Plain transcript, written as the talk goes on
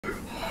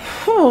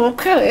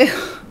Okay.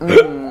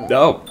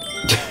 No.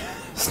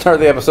 Start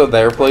the episode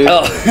there, please.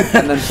 Oh.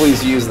 And then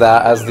please use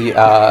that as the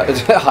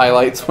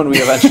highlights when we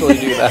eventually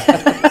do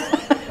that.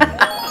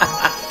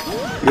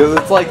 Because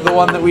it's like the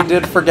one that we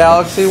did for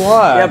Galaxy 1.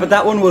 Yeah, but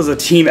that one was a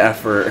team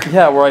effort.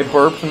 Yeah, where I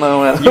burped and then I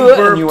went, burped.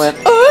 And you went,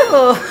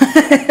 oh.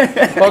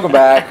 Welcome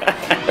back.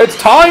 It's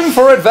time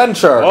for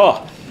adventure.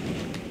 Oh.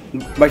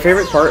 My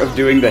favorite part of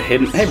doing the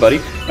hidden... Hey, buddy.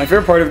 My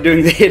favorite part of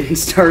doing the hidden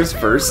stars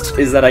first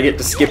is that I get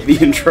to skip the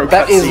intro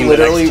That is cutscene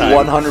literally the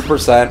next time.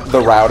 100% the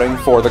routing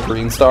for the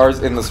green stars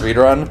in the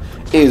speedrun.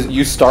 Is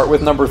you start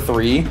with number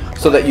 3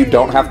 so that you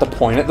don't have to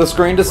point at the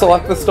screen to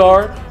select the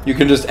star. You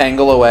can just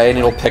angle away and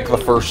it'll pick the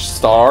first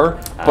star,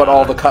 but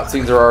all the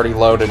cutscenes are already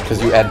loaded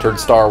because you entered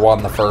star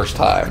 1 the first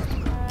time.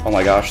 Oh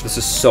my gosh, this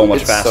is so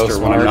much It's so faster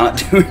when I'm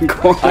smart. not doing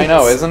coins. I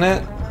know, isn't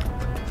it?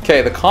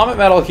 Okay, the comet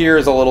metal here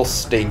is a little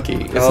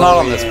stinky. It's not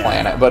on this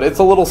planet, but it's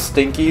a little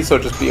stinky, so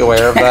just be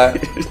aware of that.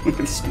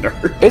 It's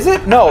nerd. Is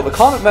it? No, the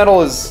comet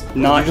metal is...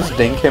 Not- Did you just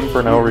dink him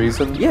for no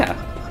reason? Yeah.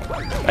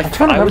 I'm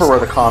trying to remember where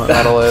the comet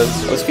metal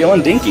is. I was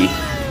feeling dinky.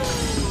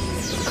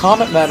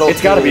 Comet metal.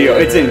 It's gotta be.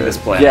 It's in this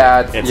planet.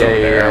 Yeah, it's over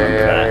there. I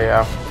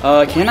remember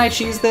that. Can I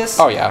cheese this?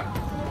 Oh yeah.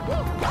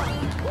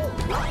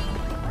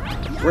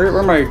 Where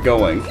am I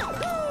going?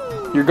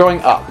 You're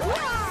going up.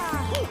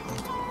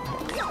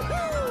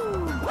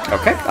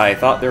 Okay. I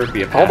thought there would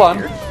be a path Hold on.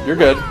 here. You're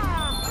good.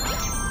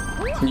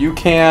 You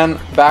can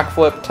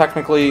backflip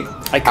technically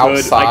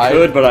outside. I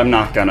could, but I'm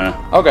not gonna.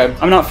 Okay.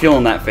 I'm not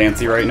feeling that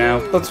fancy right now.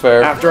 That's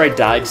fair. After I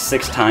died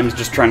 6 times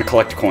just trying to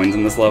collect coins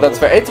in this level. That's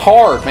fair. It's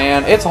hard,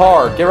 man. It's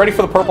hard. Get ready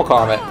for the purple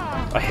comet.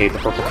 I hate the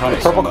purple comet.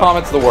 Purple so much.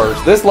 comet's the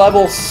worst. This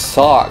level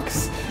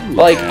sucks.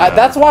 Like,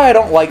 that's why I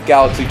don't like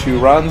Galaxy 2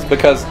 runs,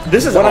 because...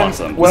 This is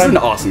awesome. This is an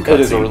awesome cutscene. It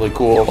is a really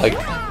cool, like,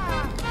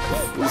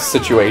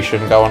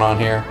 situation going on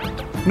here.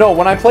 No,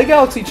 when I play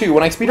Galaxy 2,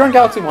 when I speedrun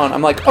Galaxy 1,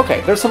 I'm like,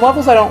 okay, there's some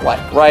levels I don't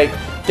like, right?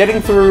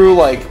 Getting through,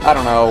 like, I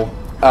don't know,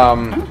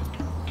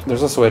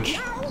 there's a switch.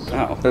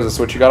 Oh. There's a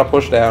switch you gotta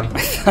push down.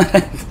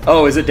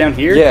 Oh, is it down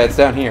here? Yeah, it's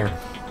down here.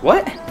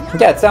 What?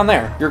 Yeah, it's down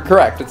there. You're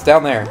correct, it's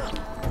down there.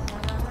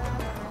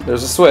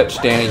 There's a switch.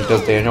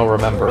 Does Daniel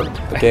remember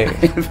the game?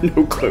 I have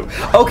no clue.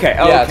 Okay,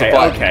 Yeah, it's a okay,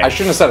 button. okay. I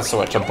shouldn't have said a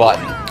switch, a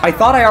button. I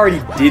thought I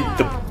already did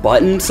the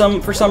button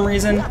for some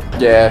reason.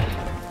 Yeah.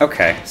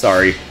 Okay,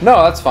 sorry.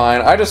 No, that's fine.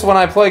 I just, when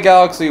I play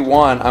Galaxy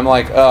 1, I'm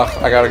like, ugh,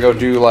 I gotta go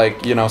do,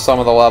 like, you know, some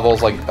of the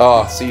levels, like,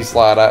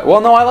 C-Slide. Well,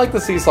 no, I like the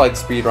C-Slide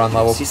speedrun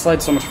levels.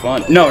 C-Slide's so much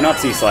fun. No, not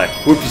C-Slide.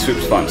 Whoopie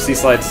Swoop's fun.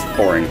 C-Slide's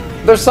boring.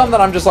 There's some that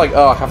I'm just like,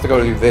 oh, I have to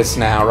go do this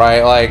now,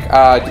 right? Like,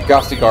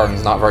 Gusty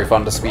Garden's not very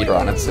fun to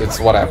speedrun.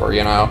 It's whatever,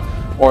 you know?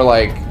 Or,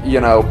 like,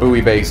 you know,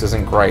 Bowie Base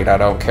isn't great. I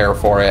don't care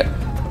for it.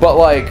 But,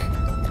 like...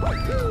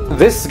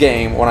 This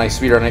game, when I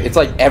speedrun it, it's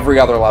like every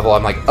other level.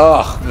 I'm like,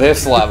 ugh,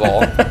 this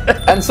level,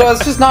 and so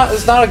it's just not.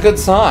 It's not a good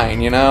sign,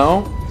 you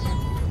know.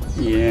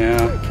 Yeah,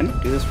 can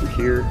I do this from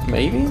here?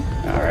 Maybe.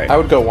 All right. I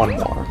would go one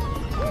more.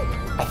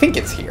 I think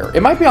it's here.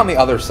 It might be on the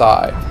other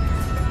side.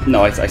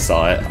 No, I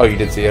saw it. Oh, you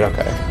did see it.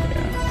 Okay.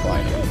 Yeah,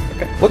 fine.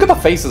 Okay. Look at the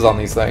faces on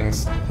these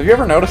things. Have you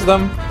ever noticed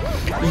them?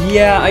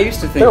 Yeah, I used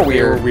to think They're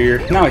they were weird.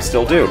 weird. Now I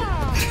still do.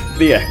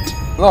 The end.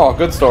 Oh,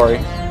 good story.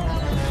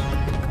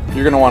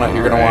 You're gonna wanna.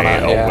 You're gonna wanna.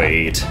 Yeah. Oh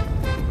wait.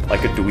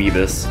 Like a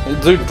dweebus.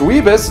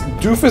 Dweebus,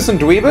 Doofus and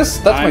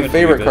Dweebus. That's I'm my a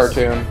favorite dweebus.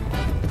 cartoon.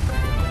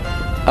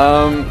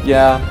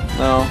 Yeah.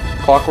 No.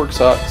 Clockwork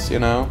sucks. You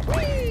know.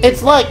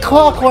 It's like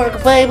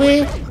clockwork,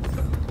 baby.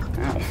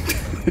 Ow.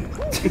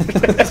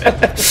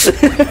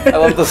 I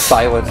love the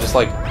silent, just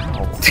like.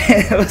 Ow.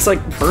 It was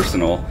like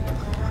personal.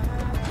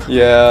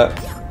 Yeah.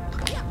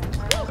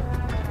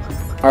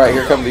 Alright,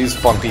 here come these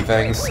funky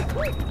things.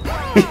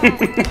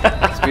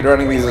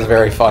 Speedrunning these is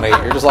very funny.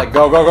 You're just like,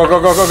 go, go, go, go,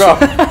 go, go, go!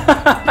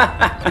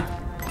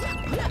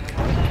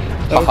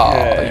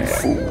 Haha, you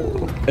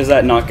fool. Is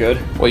that not good?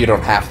 Well, you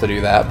don't have to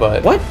do that,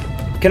 but... What?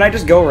 Can I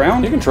just go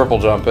around? You can triple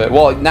jump it.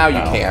 Well, now you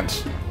No.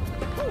 can't.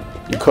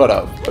 You could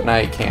have, but now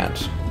you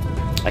can't.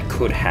 I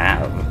could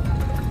have.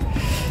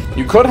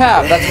 You could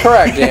have, that's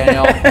correct,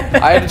 Daniel.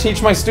 I had to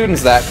teach my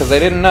students that, because they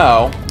didn't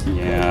know.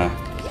 Yeah.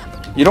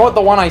 You know what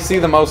the one I see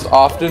the most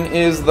often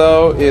is,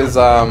 though? Is,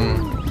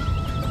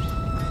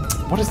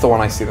 what is the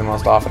one I see the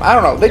most often? I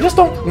don't know. They just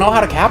don't know how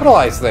to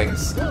capitalize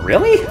things.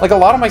 Really? Like, a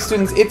lot of my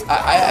students, it's...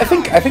 I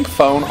think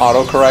phone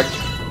autocorrect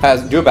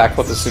has... Do a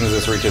backflip as soon as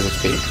this reaches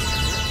its peak.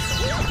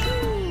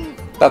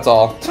 That's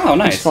all. Oh,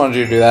 nice. I just wanted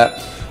you to do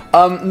that.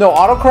 No,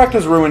 autocorrect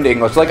has ruined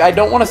English. Like, I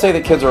don't want to say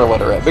that kids are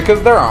illiterate,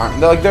 because there aren't.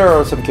 Like, there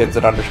are some kids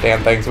that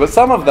understand things, but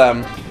some of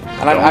them...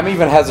 And I'm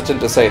even hesitant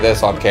to say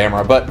this on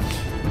camera, but...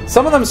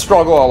 Some of them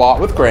struggle a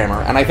lot with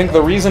grammar, and I think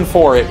the reason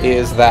for it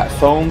is that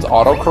phones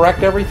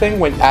autocorrect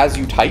everything as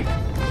you type,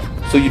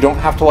 so you don't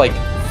have to, like,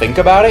 think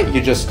about it,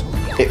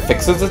 it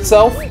fixes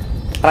itself.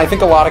 And I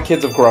think a lot of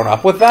kids have grown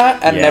up with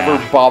that and never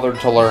bothered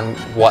to learn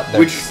what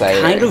they're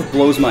saying. Which kind of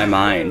blows my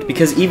mind,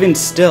 because even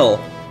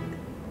still,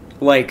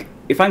 like,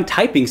 if I'm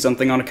typing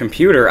something on a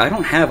computer, I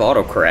don't have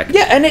autocorrect.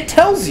 Yeah, and it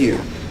tells you.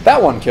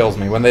 That one kills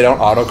me when they don't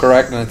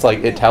autocorrect and it's like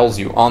it tells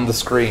you on the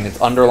screen, it's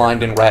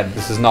underlined in red.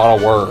 This is not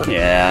a word.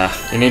 Yeah.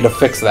 You need to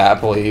fix that,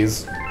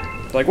 please.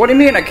 Like, what do you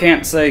mean I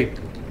can't say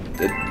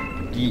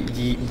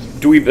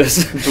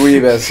dweebus?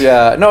 Dweebus,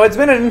 yeah. No, it's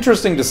been an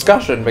interesting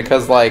discussion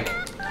because, like,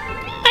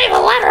 I have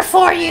a letter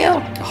for you.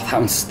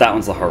 Oh, that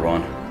one's the hard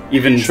one.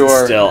 Even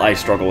still, I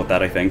struggle with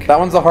that, I think. That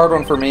one's the hard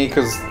one for me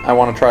because I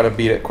want to try to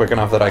beat it quick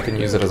enough that I can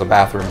use it as a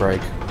bathroom break.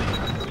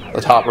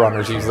 The top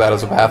runners use that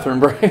as a bathroom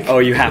break. Oh,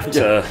 you have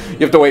to... You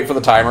have to wait for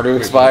the timer to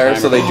expire,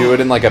 so they do it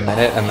in like a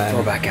minute and then...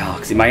 Throwback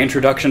Galaxy, my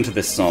introduction to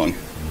this song.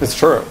 It's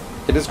true.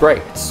 It is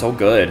great. It's so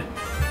good.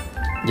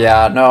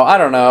 Yeah, no, I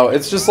don't know.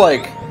 It's just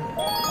like...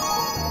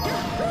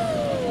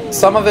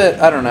 Some of it,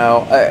 I don't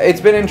know.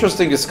 It's been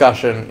interesting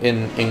discussion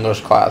in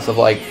English class of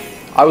like...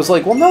 I was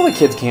like, well, no, the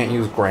kids can't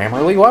use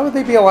Grammarly. Why would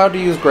they be allowed to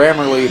use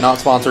Grammarly, not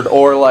sponsored,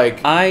 or like,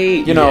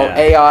 you know,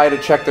 AI to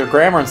check their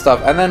grammar and stuff?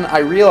 And then I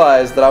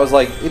realized that I was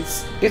like,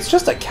 it's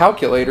just a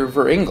calculator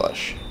for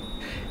English.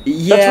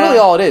 Yeah. That's really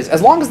all it is.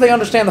 As long as they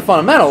understand the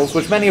fundamentals,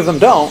 which many of them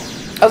don't,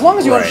 as long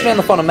as you understand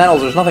the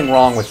fundamentals, there's nothing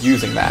wrong with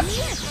using that.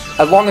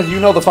 As long as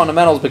you know the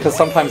fundamentals, because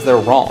sometimes they're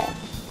wrong.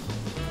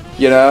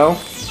 You know?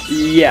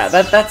 Yeah,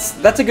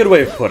 that's a good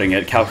way of putting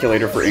it,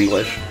 calculator for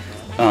English.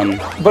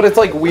 But it's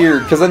like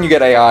weird because then you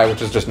get AI,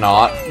 which is just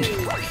not.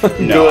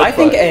 No, I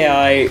think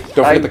AI.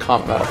 Don't forget the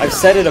comment meta. I've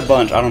said it a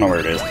bunch. I don't know where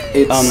it is.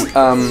 It's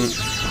I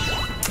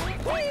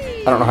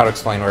don't know how to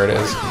explain where it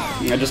is.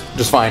 Yeah,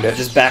 just find it.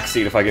 Just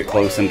backseat if I get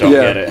close and don't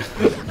get it.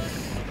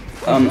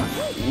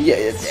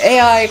 Yeah,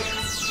 AI.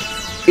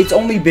 It's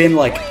only been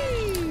like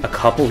a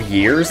couple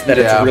years that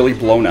it's really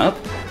blown up,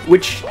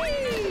 which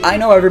I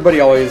know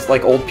everybody always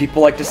like old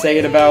people like to say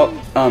it about.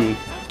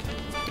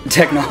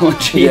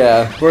 Technology,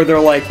 where they're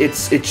like,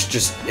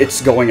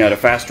 it's going at a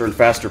faster and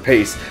faster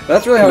pace. But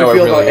that's really how I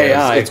feel about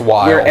AI. It's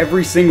wild. Where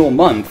every single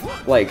month,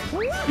 like,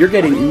 you're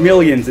getting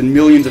millions and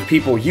millions of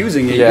people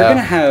using it. You're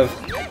gonna have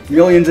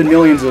millions and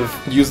millions of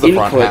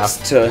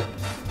inputs to.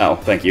 Oh,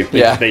 thank you.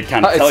 Yeah, they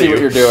kind of tell you. I see what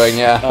you're doing.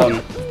 Yeah.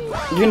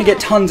 You're gonna get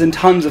tons and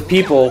tons of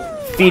people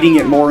feeding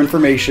it more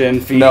information,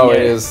 feeding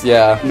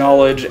it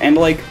knowledge, and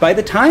like by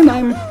the time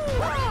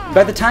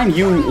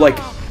you like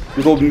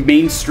the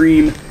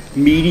mainstream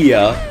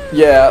media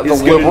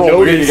is going to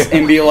notice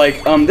and be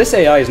like, this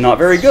AI is not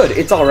very good.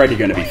 It's already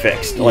going to be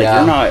fixed. Like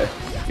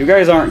you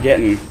guys aren't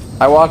getting.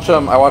 I watch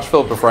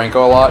Philip DeFranco a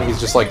lot. He's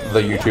just like the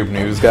YouTube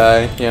news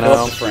guy, you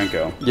know. Philip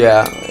DeFranco.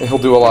 Yeah, he'll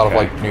do a lot of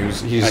like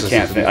news.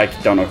 I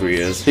don't know who he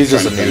is. He's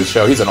just a news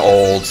show. He's an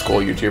old school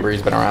YouTuber.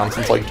 He's been around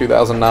since like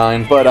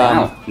 2009. But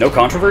no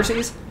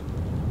controversies.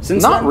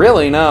 Since not then?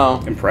 Really,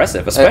 no.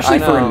 Impressive, especially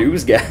for a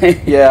news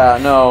guy. Yeah,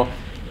 no.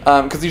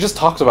 Because he just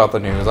talks about the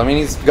news. I mean,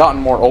 he's gotten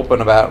more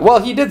open about...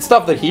 Well, he did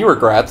stuff that he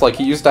regrets. Like,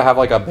 he used to have,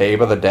 like, a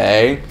babe of the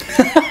day.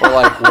 Where,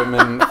 like,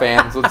 women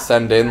fans would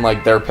send in,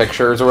 like, their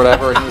pictures or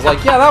whatever. And he was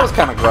like, yeah, that was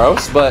kind of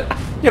gross. But,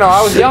 you know,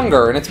 I was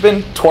younger. And it's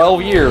been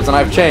 12 years and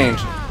I've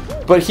changed.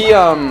 But he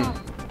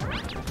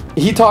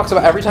talks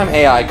about... Every time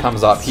AI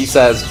comes up, he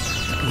says,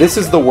 this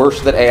is the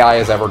worst that AI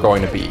is ever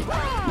going to be.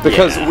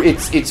 Because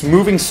it's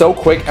moving so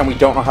quick and we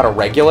don't know how to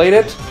regulate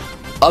it.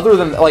 Other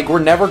than... Like, we're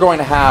never going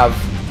to have...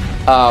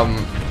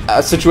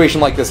 a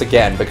situation like this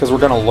again because we're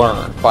gonna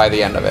learn by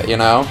the end of it, you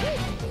know?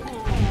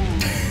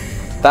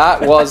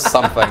 That was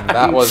something.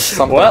 That was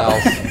something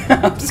else.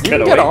 I'm just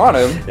gonna get on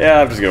him. Yeah,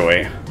 I'm just gonna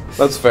wait.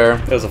 That's fair.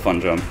 It was a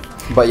fun jump.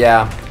 But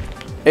yeah,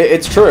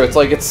 it's true. It's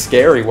like, it's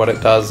scary what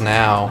it does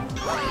now.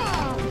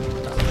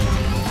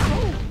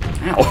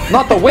 Ow.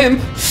 Not the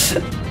wimp.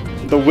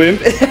 The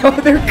wimp? Is that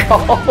what they're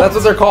called? That's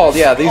what they're called,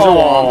 yeah. These are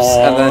womps,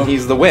 and then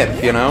he's the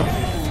wimp, you know?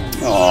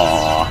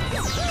 Aww.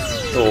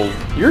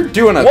 Oh, you're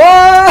doing a... What?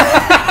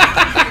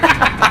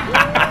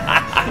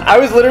 I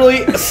was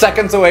literally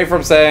seconds away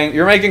from saying,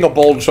 you're making a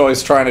bold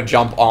choice trying to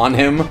jump on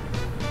him.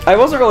 I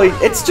wasn't really...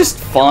 It's just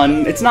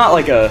fun. It's not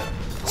like a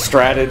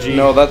strategy.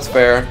 No, that's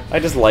fair. I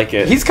just like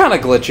it. He's kind of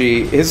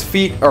glitchy. His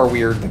feet are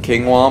weird, the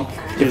king womp.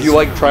 If you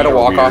like try to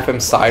walk off him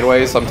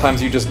sideways,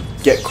 sometimes you just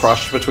get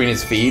crushed between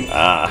his feet,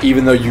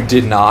 even though you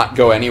did not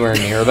go anywhere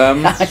near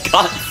them. I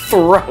got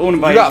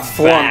thrown by You got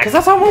flung, because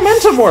that's how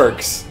momentum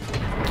works.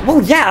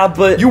 Well, yeah,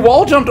 but... You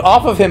wall jumped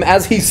off of him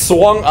as he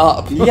swung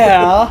up.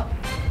 Yeah.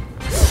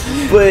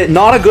 But...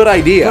 Not a good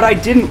idea. But I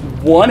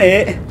didn't want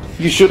it.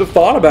 You should have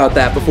thought about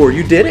that before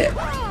you did it.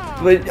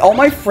 But all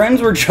my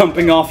friends were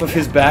jumping off of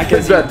his back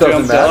as he that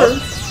doesn't jumped matter.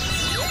 up.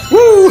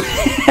 Woo!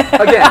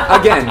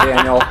 Again,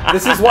 Daniel.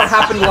 This is what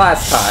happened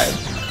last time.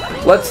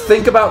 Let's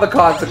think about the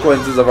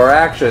consequences of our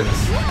actions.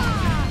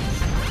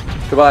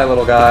 Goodbye,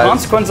 little guys. The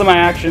consequence of my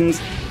actions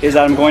is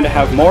that I'm going to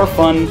have more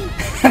fun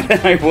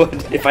than I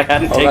would if I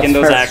hadn't taken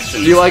those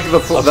actions. Do you like the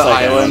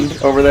island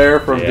over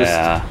there from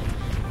just...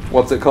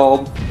 What's it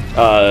called?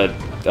 I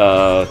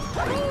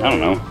don't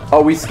know.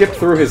 Oh, we skipped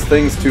through his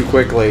things too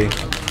quickly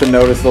to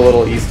notice the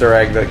little Easter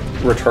egg that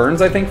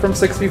returns, I think, from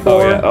 64.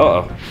 Oh, yeah.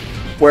 Uh-oh.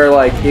 Where,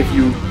 like, if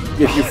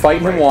you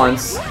fight him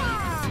once,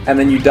 and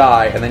then you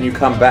die, and then you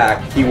come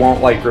back, he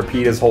won't, like,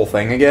 repeat his whole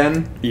thing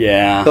again.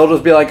 Yeah. He'll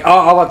just be like,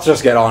 oh, let's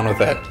just get on with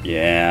it.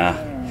 Yeah.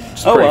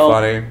 It's pretty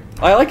funny.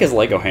 I like his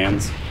Lego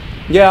hands.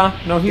 Yeah,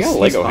 no, he's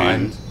Lego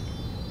fine. hands.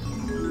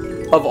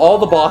 Of all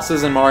the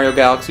bosses in Mario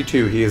Galaxy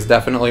 2, he is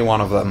definitely one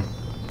of them.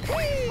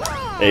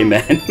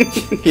 Amen.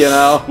 You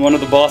know? One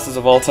of the bosses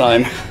of all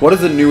time. What is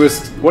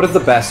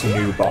the best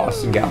new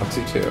boss in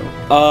Galaxy 2?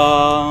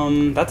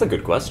 That's a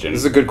good question.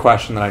 This is a good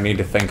question that I need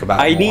to think about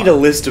I more. need a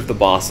list of the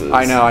bosses.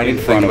 I know, I need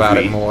to think about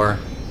it more.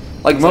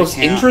 Like, most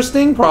like, yeah.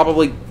 interesting?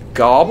 Probably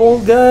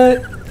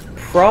Gobblegut?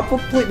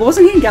 Probably.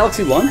 Wasn't he in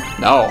Galaxy 1?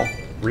 No.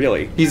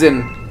 Really? He's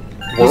in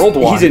World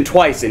 1. He's in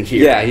twice in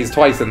here. Yeah, he's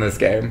twice in this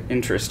game.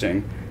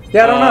 Interesting.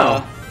 Yeah, I don't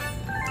know.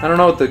 I don't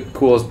know what the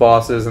coolest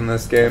boss is in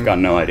this game. Got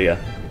no idea.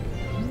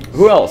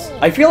 Who else?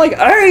 I feel like,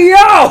 hey,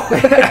 yo!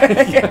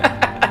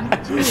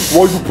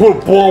 Why you put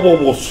a bomb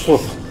on my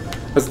ship?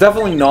 It's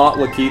definitely not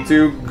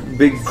Lakitu,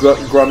 big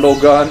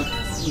Grundle gun.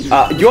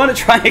 You want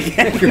to try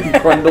again?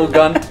 Grundle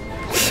gun.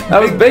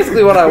 That was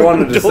basically what I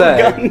wanted to say.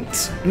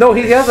 Gunt. No,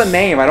 he has a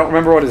name. I don't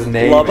remember what his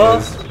name Lubba?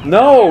 is.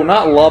 No,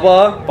 not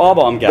Lubba.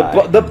 Bob-omb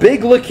guy. The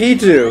big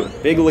Lakitu.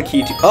 Big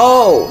Lakitu.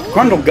 Oh!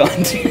 Grundle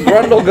Gunt.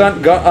 Grundle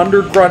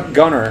Grunt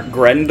Gunner.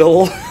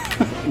 Grendel.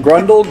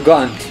 Grundle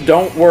Gunt.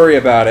 Don't worry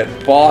about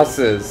it.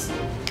 Bosses.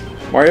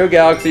 Mario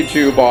Galaxy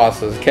 2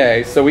 bosses.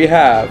 Okay, so we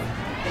have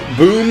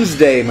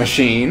Boomsday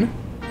Machine.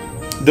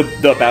 The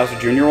Bowser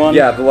Jr. one?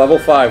 Yeah, the level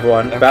 5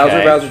 one. Okay.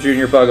 Bowser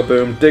Jr.,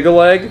 Bug-a-Boom,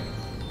 Dig-a-Leg,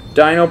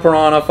 Dino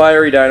Piranha,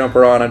 Fiery Dino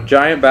Piranha,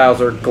 Giant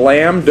Bowser,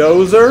 Glam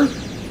Dozer.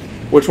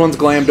 Which one's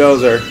Glam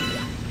Dozer?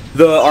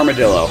 The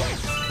armadillo.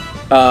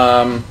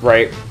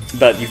 Right?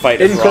 That you fight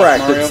as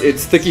Incorrect. Rock Mario?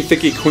 It's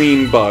Thicky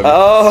Queen Bug.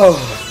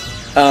 Oh!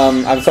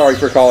 I'm sorry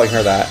for calling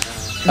her that.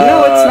 No,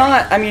 it's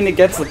not. I mean, it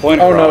gets the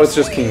point across. Oh no, it's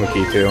just King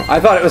Lakitu. I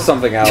thought it was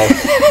something else.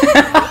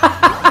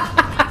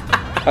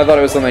 I thought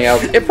it was something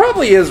else. It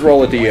probably is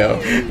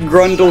Rolladio.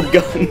 Grundle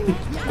Gun.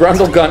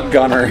 Grundle Gunt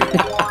Gunner.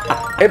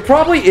 It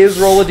probably is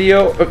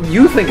Rolladio.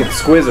 You think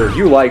it's Squizzard.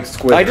 You like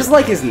Squizzard. I just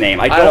like his name.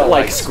 I don't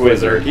like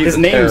Squizzard. He's His a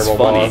name's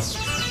terrible funny. boss.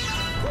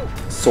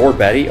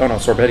 Sorbetty? Oh no,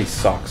 Sorbetty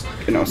sucks.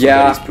 No,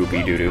 Yeah. somebody's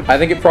poopy doo-doo. I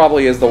think it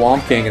probably is the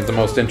Womp King is the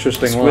most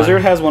interesting one.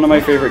 Squizzard has one of my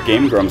favorite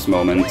Game Grumps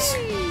moments.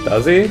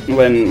 Does he?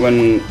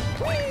 When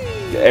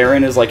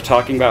Aaron is like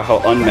talking about how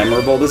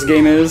unmemorable this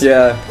game is.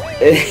 Yeah.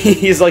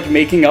 He's like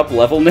making up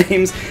level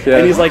names, Yeah.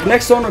 and he's like,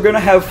 next one we're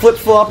gonna have Flip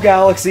Flop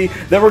Galaxy,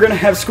 then we're gonna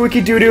have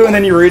Squeaky Doo Doo, and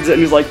then he reads it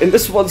and he's like, and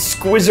this one's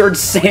Squizzard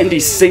Sandy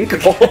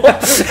Sinkhole,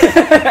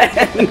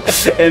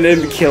 and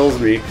it kills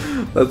me.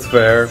 That's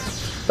fair.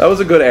 That was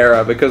a good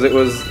era because it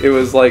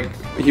was like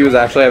he was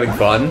actually having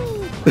fun.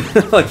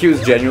 Like he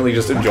was genuinely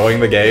just enjoying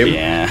the game.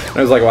 Yeah. And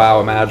I was like, wow,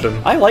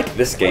 imagine. I like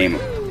this game.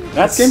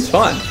 This game's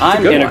fun. It's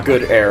I'm in one. a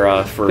good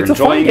era for It's a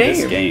fun enjoying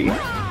this game. game.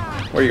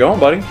 Where you going,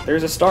 buddy?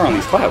 There's a star on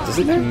these clouds,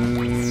 isn't there?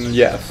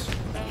 Yes.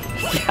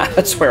 Yeah,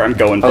 that's where I'm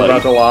going, I was buddy.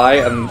 about to lie,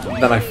 and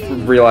then I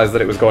realized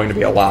that it was going to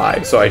be a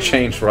lie, so I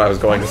changed what I was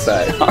going to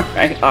say.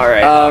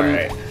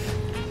 Alright.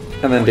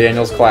 And then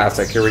Daniel's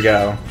Classic. Here we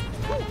go.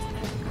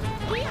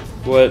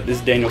 What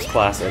is Daniel's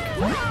classic?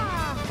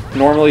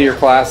 Normally your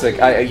classic,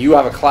 you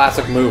have a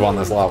classic move on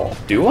this level.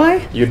 Do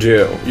I? You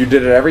do. You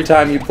did it every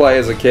time you play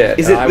as a kid.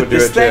 Is and it I would with do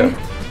this it thing?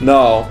 too.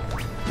 No.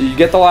 You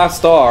get the last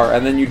star,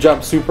 and then you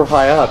jump super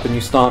high up, and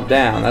you stomp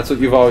down. That's what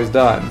you've always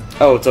done.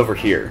 Oh, it's over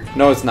here.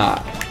 No, it's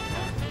not.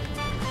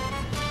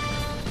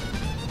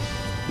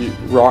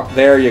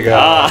 There you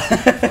go.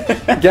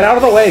 Get out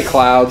of the way,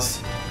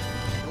 Clouds.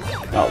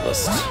 I'll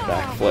just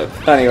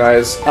backflip.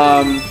 Anyways,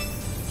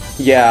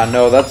 yeah,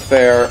 no, that's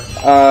fair.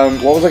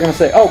 What was I gonna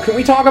say? Oh, can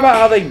we talk about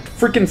how they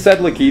freaking said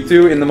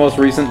Lakitu in the most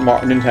recent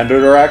Nintendo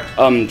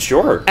Direct?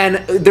 Sure. And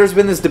there's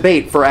been this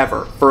debate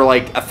forever, for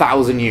like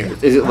 1,000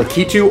 years. Is it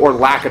Lakitu or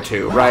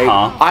Lakitu, right?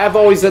 Uh-huh. I have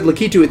always said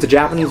Lakitu, it's a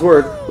Japanese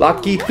word,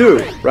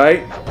 Lakitu,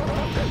 right?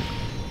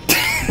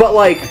 But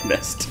like,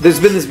 there's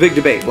been this big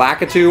debate,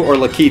 Lakitu or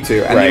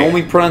Lakitu, and Right. the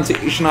only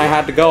pronunciation I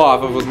had to go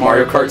off of was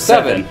Mario Kart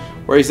 7,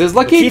 where he says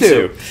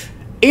Lakitu.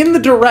 In the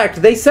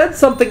Direct, they said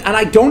something, and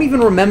I don't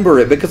even remember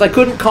it because I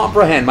couldn't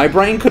comprehend. My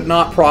brain could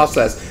not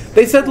process.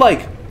 They said,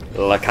 like...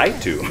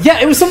 Lakaitu. Yeah,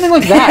 it was something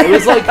like that. It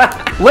was like,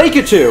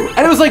 Lakitu.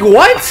 And it was like,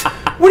 what?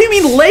 What do you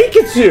mean,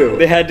 Lakitu?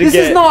 They had to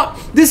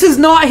This is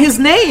not his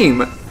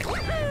name.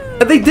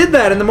 And they did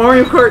that in the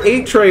Mario Kart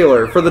 8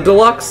 trailer for the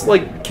deluxe,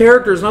 like,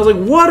 characters. And I was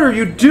like, what are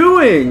you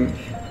doing?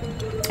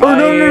 Oh,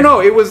 no.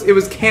 It was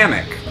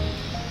Kamek.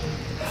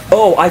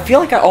 Oh, I feel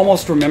like I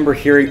almost remember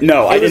hearing...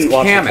 No, I didn't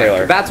watch the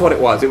trailer. That's what it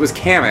was. It was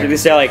Kamek. Did they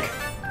say, like,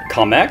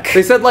 Kamek?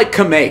 They said, like,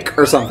 Kamek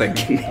or something.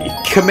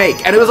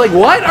 Kamek. And it was like,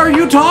 what are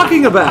you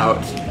talking about?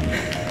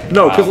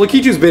 No, because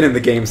Lakitu's been in the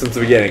game since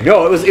the beginning.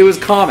 No, it was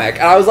Kamek.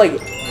 And I was like,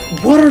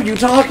 what are you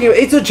talking about?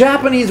 It's a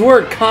Japanese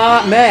word.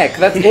 Kamek.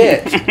 That's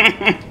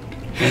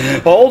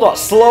it. Hold on.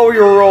 Slow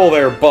your roll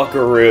there,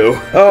 buckaroo.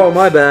 Oh,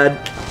 my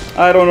bad.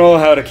 I don't know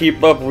how to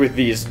keep up with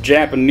these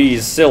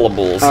Japanese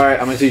syllables. Alright,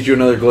 I'm going to teach you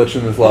another glitch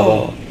in this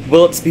level.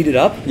 Will it speed it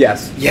up?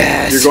 Yes.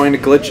 Yes. You're going to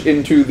glitch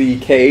into the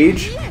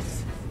cage.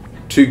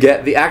 to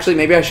get the... Actually,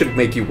 maybe I should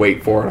make you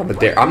wait for it on the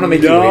dare. I'm gonna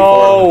make you wait for it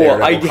on the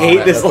Daredevil I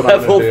hate this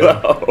level,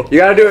 though. You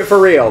gotta do it for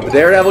real. The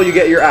Daredevil, you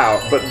get your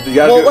out, but you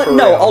gotta do it for real.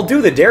 No, I'll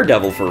do the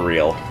Daredevil for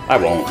real. I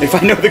won't. If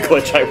I know the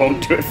glitch, I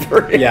won't do it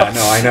for real. Yeah,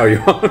 no, I know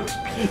you won't.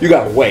 You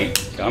gotta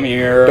wait. Come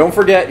here. Don't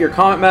forget your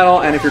Comet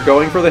Medal, and if you're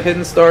going for the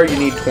Hidden Star, you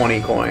need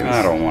 20 coins.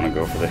 I don't want to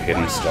go for the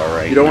Hidden Star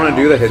right now. You don't want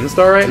to do the Hidden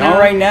Star right now? Not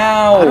right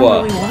now. I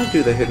don't really want to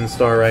do the Hidden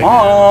Star right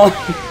now.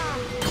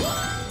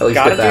 At least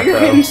gotta do your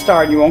Hidden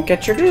Star and you won't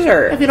get your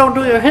dessert. If you don't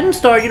do your Hidden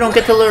Star, you don't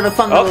get to learn a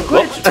fun little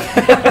glitch.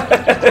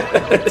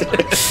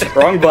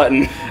 Wrong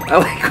button. I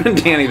like when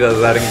Danny does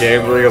that in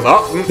games where he goes,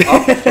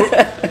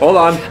 hold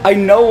on. I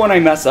know when I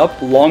mess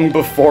up long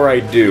before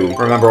I do.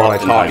 Remember what I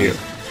taught you.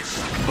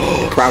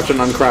 Crouch and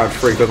uncrouch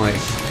frequently.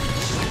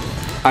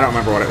 I don't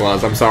remember what it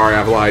was. I'm sorry,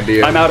 I've lied to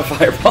you. I'm out of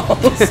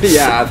fireballs.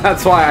 Yeah,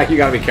 that's why you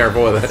gotta be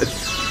careful with it.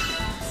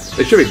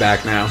 They should be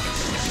back now.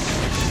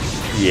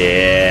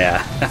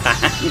 Yeah.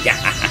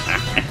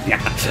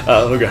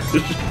 Oh gosh.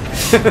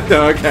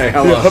 Okay,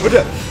 hello.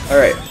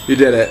 Alright. You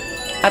did it.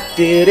 I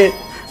did it.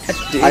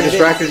 I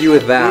distracted you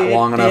with that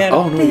long enough.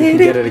 Oh no, you can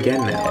get it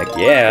again now. Heck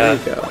yeah. There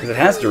you go. Because it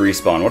has to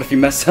respawn. What if you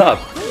mess up?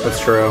 That's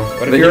true.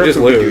 What if then you just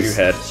lose.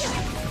 You head?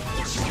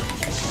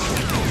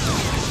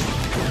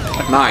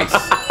 Nice.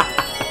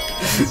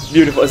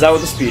 Beautiful. Is that what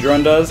the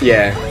speedrun does?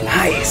 Yeah.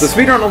 Nice. The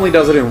speedrun only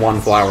does it in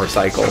one flower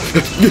cycle.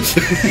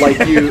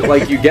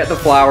 like you get the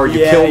flower, you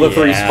kill the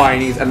 3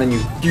 spinies, and then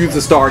you use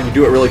the star and you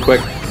do it really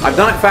quick. I've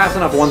done it fast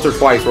enough once or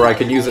twice where I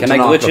can use it to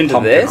knock the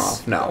pumpkin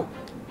off. No.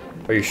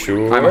 Are you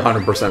sure? I'm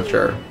 100%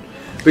 sure.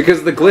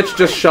 Because the glitch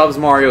just shoves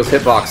Mario's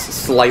hitbox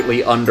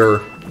slightly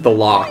under the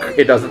lock.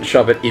 It doesn't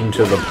shove it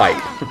into the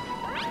pipe.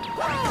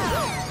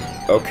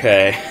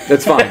 Okay.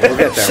 That's fine. We'll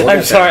get there.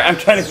 I'm sorry. I'm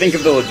trying to think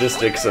of the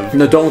logistics of...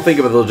 No, don't think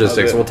of the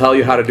logistics. We'll tell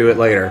you how to do it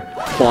later.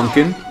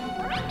 Pumpkin.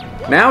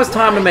 Now it's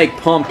time to make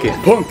pumpkin.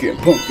 Pumpkin.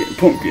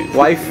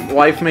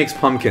 Wife makes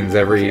pumpkins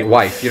every...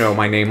 Wife, you know,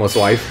 my nameless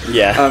wife.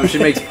 Yeah. She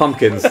makes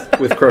pumpkins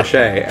with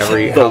crochet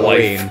every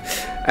Halloween.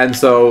 And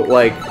so,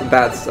 like,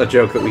 that's a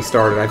joke that we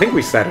started. I think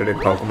we said it in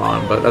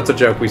Pokemon, but that's a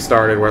joke we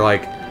started where,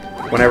 like,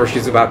 whenever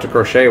she's about to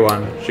crochet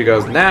one, she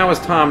goes, now it's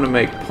time to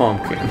make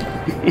pumpkin.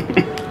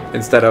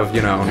 Instead of,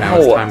 you know, now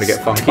it's time to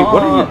get funky.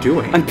 What are you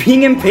doing? I'm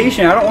being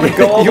impatient. I don't want to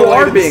go all the way You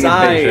are to the being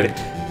side. impatient.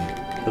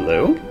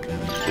 Hello?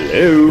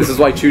 Hello? This is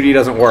why 2D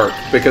doesn't work,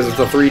 because it's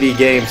a 3D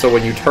game, so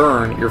when you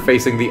turn, you're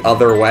facing the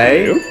other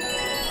way.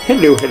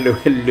 Hello, hello,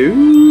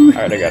 hello.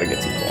 Alright, I gotta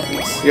get some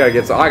coins. You gotta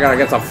get some, I gotta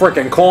get some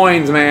frickin'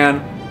 coins,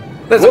 man.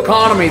 This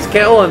economy's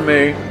killing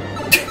me.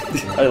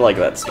 I like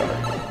that star.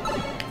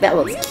 That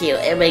looks cute.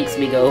 It makes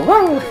me go,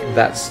 whoa.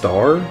 That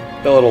star?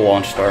 The little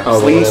launch star. Oh,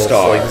 Sling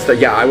star. Sling star.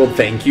 Yeah, I will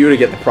thank you to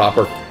get the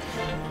proper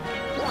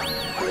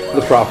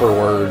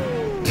word.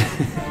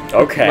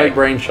 Okay. My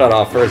brain shut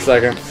off for a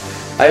second.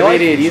 I like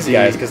these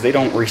guys because they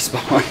don't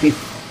respawn.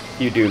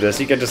 You do this,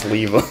 you can just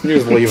leave them. You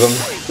just leave them.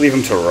 Leave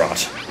them to rot.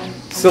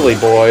 Silly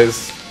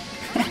boys.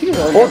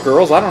 Or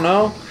girls, I don't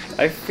know.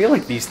 I feel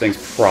like these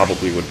things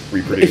probably would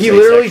reproduce. He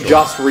literally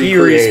just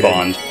recreated. He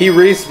respawned. He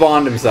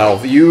respawned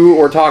himself. You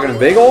were talking a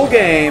big old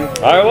game.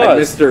 I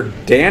was. And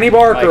Mr. Danny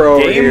Barker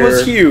over here. My game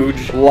was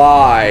huge.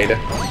 Lied.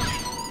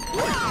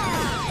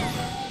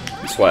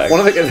 Swag. One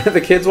of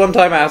the kids one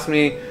time asked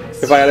me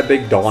if I had a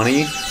big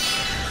Donnie.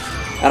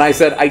 And I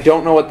said, I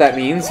don't know what that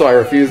means, so I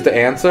refused to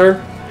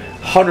answer.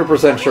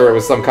 100% sure it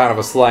was some kind of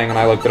a slang, and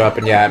I looked it up,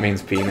 and yeah, it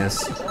means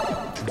penis.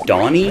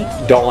 Donnie?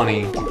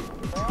 Donnie.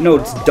 No,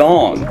 it's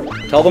Dong.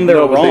 Tell them they're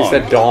wrong. No, but they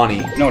said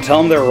Donnie. No, tell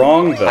them they're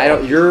wrong, though. I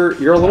don't. You're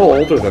a little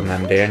older than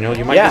them, Daniel.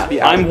 You might just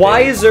be out I'm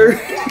wiser.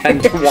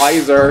 And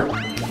wiser.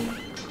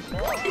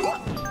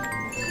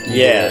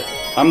 Yeah.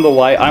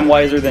 I'm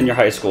wiser than your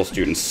high school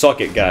students.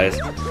 Suck it, guys.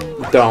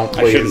 Don't,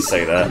 please. I shouldn't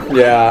say that.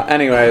 Yeah,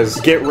 anyways.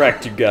 Get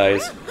wrecked, you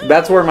guys.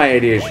 That's where my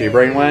ADHD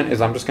brain went,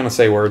 is I'm just gonna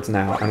say words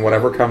now, and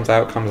whatever comes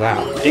out, comes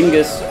out.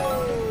 Dingus.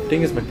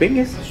 Dingus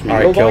McBingus?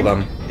 Alright, kill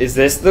them. Is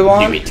this the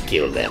one? You need to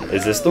kill them.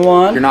 Is this the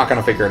one? You're not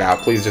gonna figure it out.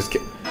 Please just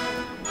kill.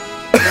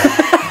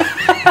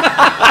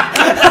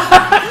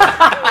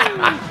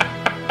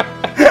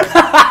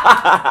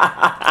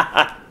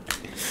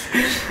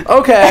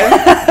 Okay.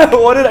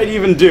 What did I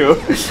even do?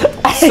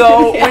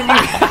 So, when you...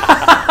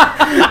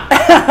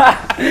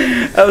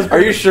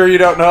 Are you sure you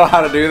don't know how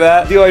to do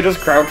that? Do I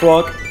just crouch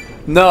walk?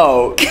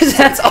 No. Because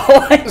that's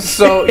all I do.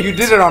 So, you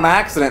did it on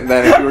accident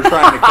then if you were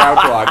trying to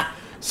crouch walk.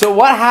 So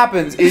what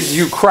happens is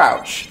you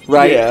crouch,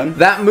 right? Yeah.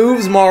 That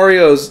moves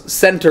Mario's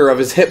center of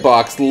his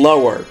hitbox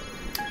lower.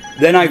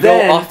 Then I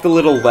go off the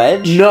little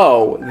ledge?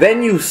 No.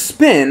 Then you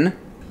spin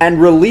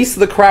and release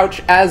the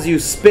crouch as you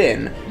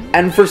spin.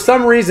 And for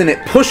some reason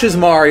it pushes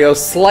Mario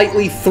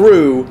slightly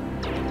through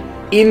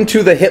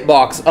into the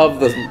hitbox of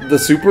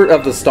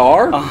the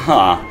star.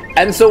 Uh-huh.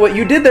 And so what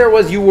you did there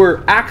was you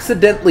were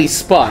accidentally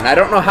spun. I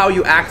don't know how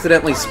you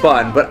accidentally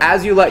spun, but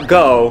as you let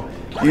go,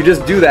 you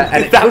just do that,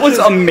 and that was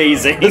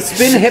amazing. The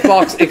spin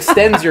hitbox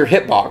extends your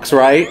hitbox,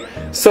 right?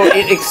 So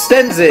it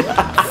extends it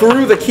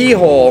through the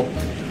keyhole,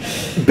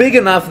 big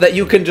enough that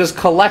you can just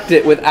collect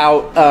it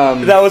without.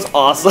 That was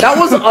awesome. That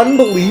was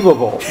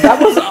unbelievable.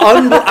 That was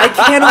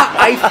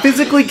I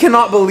physically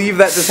cannot believe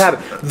that this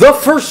happened. The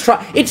first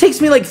try. It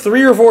takes me like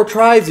 3 or 4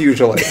 tries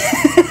usually.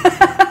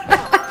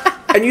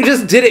 And you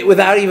just did it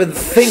without even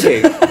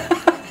thinking.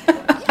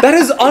 That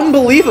is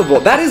unbelievable.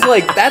 That's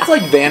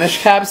like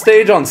Vanish Cap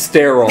stage on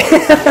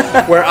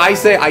steroids. Where I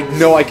say, I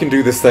know I can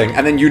do this thing,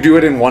 and then you do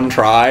it in 1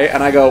 try,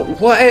 and I go,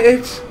 what?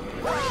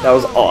 That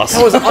was awesome.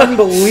 That was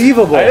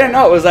unbelievable. I didn't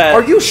know it was that.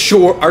 Are you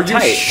sure? Are you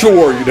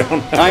sure you don't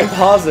know? I'm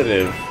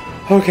positive.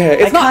 Okay,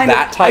 it's not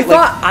that tight.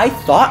 I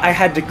thought I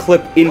had to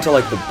clip into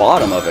like the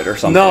bottom of it or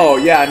something. No,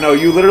 no,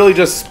 you literally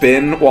just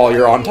spin while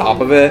you're on top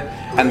of it,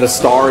 and the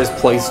star is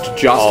placed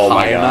just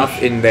high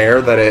enough in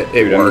there that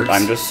it works.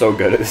 I'm just so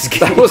good at this game.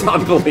 That was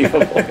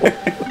unbelievable.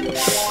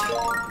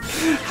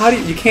 How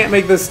do you can't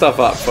make this stuff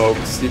up,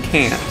 folks. You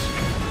can't.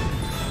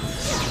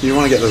 You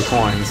want to get those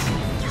coins.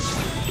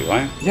 Do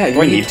I? Yeah,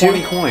 you need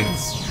 20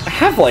 coins. I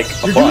have like a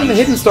You're bunch. doing the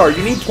hidden star.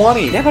 You need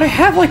 20. Yeah, but I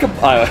have like a.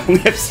 We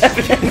have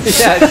 7. Yeah,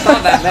 it's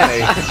not that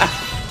many.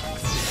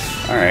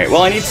 All right.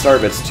 Well, I need star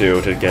bits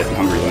too to get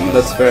hungry limits.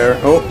 That's fair.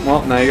 Oh,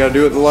 well, now you gotta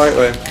do it the right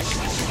way.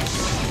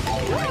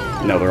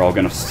 No, they're all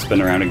gonna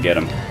spin around and get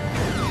them.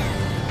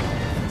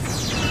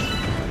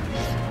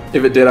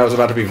 If it did, I was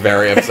about to be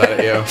very upset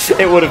at you.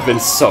 It would have been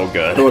so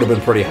good. It would have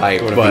been pretty hype,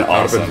 but been I would have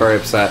awesome. been very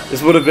upset.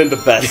 This would have been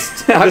the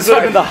best. I'm This would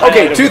have been the highlight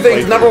Okay, of 2 the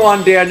things. playthrough. Number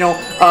 1, Daniel,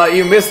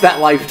 you missed that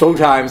life 2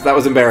 times. That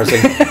was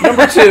embarrassing.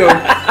 Number 2,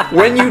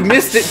 when you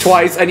missed it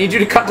twice, I need you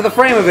to cut to the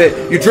frame of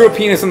it. You drew a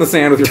penis in the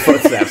sand with your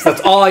footsteps.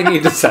 That's all I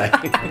need to say.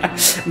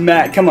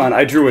 Matt, come on.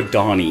 I drew a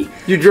Donnie.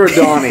 You drew a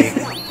Donnie.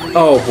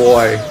 Oh,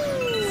 boy.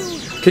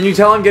 Can you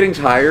tell I'm getting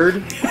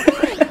tired?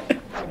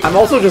 I'm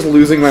also just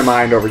losing my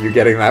mind over you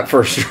getting that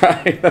first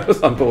try. That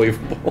was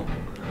unbelievable.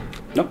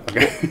 Nope.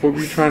 Okay. What were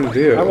you trying to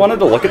do? I wanted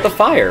to look at the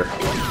fire.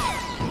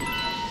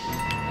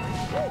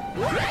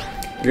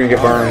 You're gonna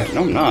get burned.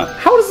 No, I'm not.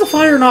 How does the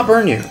fire not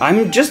burn you?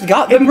 I'm just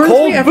got them burns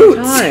cold me every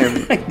boots.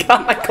 time. I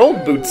got my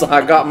cold boots on.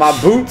 I got my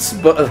boots,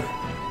 but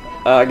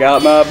I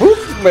got my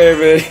boots,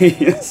 baby.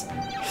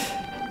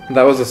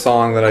 that was a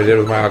song that I did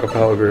with my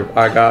acapella group.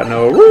 I got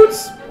no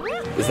roots.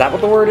 Is that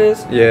what the word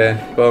is?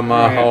 Yeah, but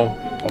my home.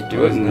 I'll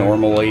do it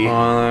normally.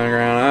 On the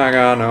ground, I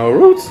got no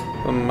roots.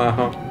 But my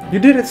home. You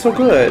did it so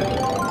good.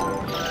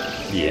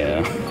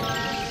 Yeah.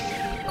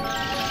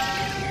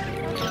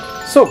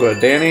 So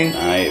good, Danny.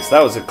 Nice.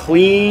 That was a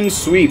clean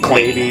sweep,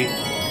 baby.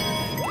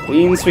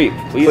 Clean sweep.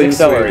 Please Clean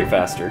accelerate sweep.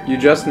 faster. You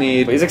just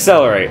need. Please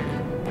accelerate.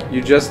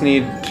 You just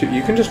need to.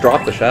 You can just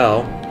drop the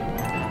shell.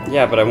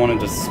 Yeah, but I wanted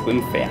to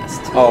swim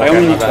fast. Oh, I okay,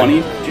 only my need bad.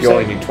 20. Did You say?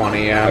 only need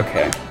 20, yeah.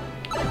 Okay.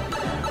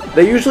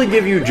 They usually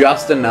give you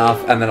just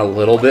enough and then a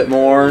little bit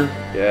more.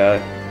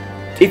 Yeah.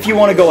 If you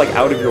want to go like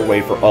out of your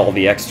way for all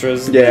the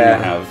extras, then Yeah.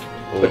 you have a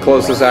The little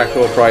closest more.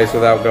 actual price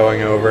without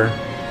going over.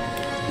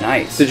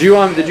 Nice. Did you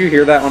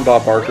hear that when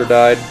Bob Barker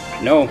died?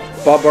 No.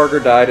 Bob Barker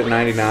died at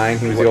 99.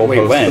 He was the old Wait,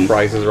 host when? of The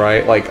Price is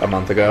Right, like a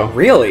month ago.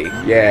 Really?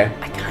 Yeah.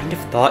 I kind of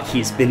thought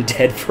he's been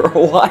dead for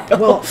a while.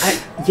 Well, I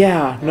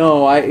don't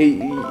know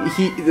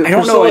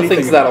know anything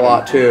thinks that a about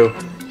lot too.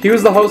 He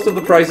was the host of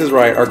The Price is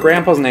Right. Our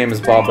grandpa's name is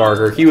Bob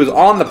Barker. He was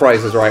on The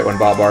Price is Right when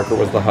Bob Barker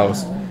was the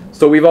host.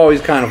 So we've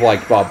always kind of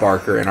liked Bob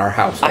Barker in our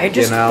household. I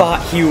just you know?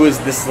 thought he was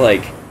this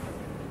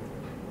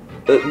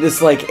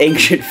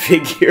ancient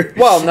figure.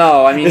 Well,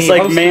 no, I mean this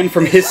man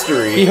from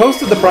history. He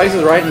hosted The Price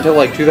is Right until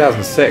like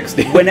 2006.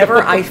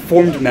 Whenever I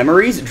formed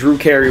memories, Drew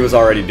Carey was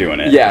already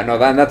doing it. Yeah, no,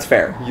 that's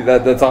fair.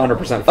 That's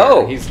 100% fair.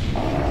 Oh. He's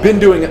been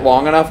doing it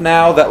long enough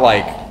now that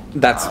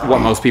that's what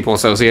most people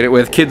associate it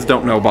with. Kids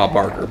don't know Bob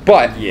Barker,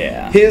 but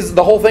Yeah.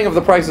 the whole thing of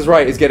The Price is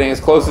Right is getting as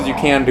close as you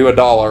can to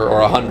 $1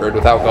 or 100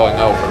 without going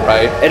over,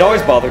 right? It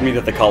always bothered me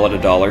that they call it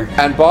 $1.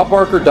 And Bob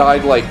Barker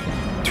died like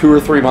 2 or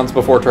 3 months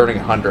before turning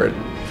 100.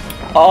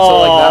 Oh.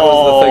 So that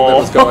was the thing that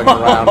was going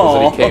around, was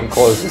that he came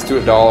closest to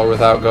 $1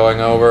 without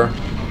going over.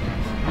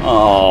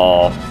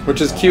 Oh.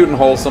 Which is cute and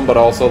wholesome, but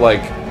also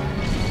homeboy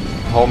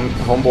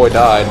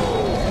died.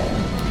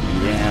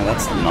 Yeah,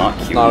 that's not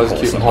cute. Not as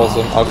cute and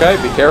wholesome. Okay,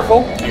 be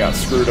careful. I got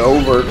screwed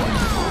over.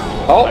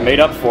 Oh, I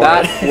made up for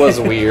that it. That was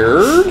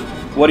weird.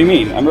 What do you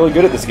mean? I'm really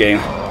good at this game.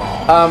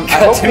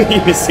 Cut to me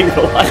missing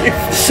the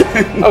life.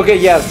 Okay,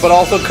 yes, but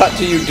also cut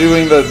to you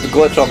doing the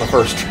glitch on the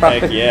first try.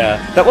 Heck yeah.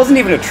 That wasn't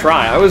even a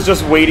try. I was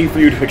just waiting for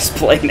you to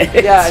explain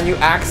it. Yeah, and you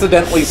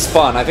accidentally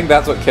spun. I think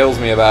that's what kills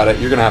me about it.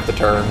 You're gonna have to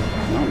turn.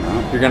 No, I'm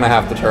not. You're gonna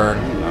have to turn.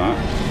 I'm not.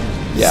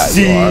 Yeah,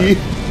 See? you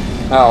are.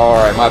 Oh,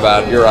 alright, my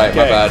bad. You're right,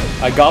 my Okay, bad.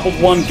 I gobbled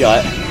one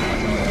gut.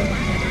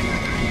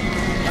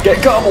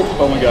 Get gobbled!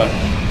 Oh my god.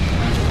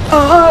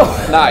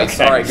 Oh! Nice,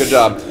 Okay. alright, good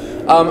job.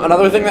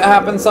 Another thing that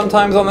happens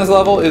sometimes on this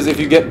level is if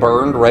you get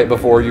burned right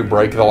before you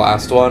break the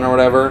last one or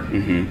whatever,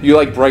 you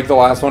break the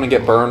last one and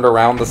get burned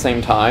around the same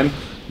time,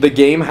 the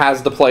game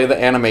has to play the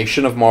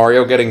animation of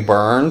Mario getting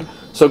burned,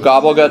 so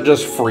Gobblegut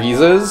just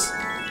freezes,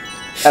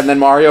 and then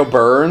Mario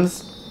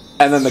burns,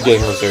 and then the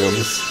game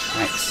resumes.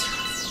 Nice.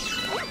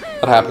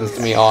 That happens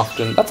to me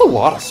often. That's a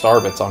lot of star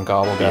bits on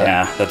Gobblegut.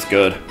 Yeah, that's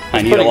good.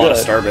 I need a pretty lot of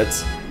good. star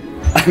bits.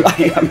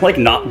 I'm like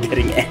not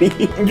getting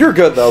any. You're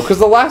good though, because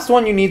the last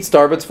one you need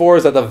Starbits for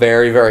is at the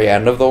very, very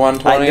end of the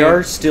 120. There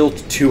are still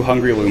 2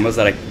 Hungry Lumas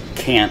that I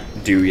can't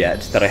do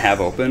yet that I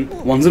have open.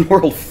 One's in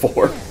World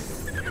 4.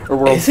 Or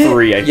World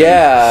 3, I think.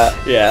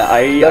 Yeah. Yeah,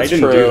 I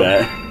didn't do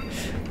that.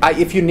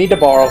 If you need to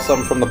borrow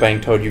some from the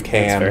Bank Toad, you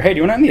can. That's fair. Hey, do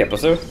you want to end the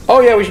episode? Oh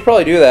yeah, we should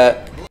probably do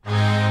that.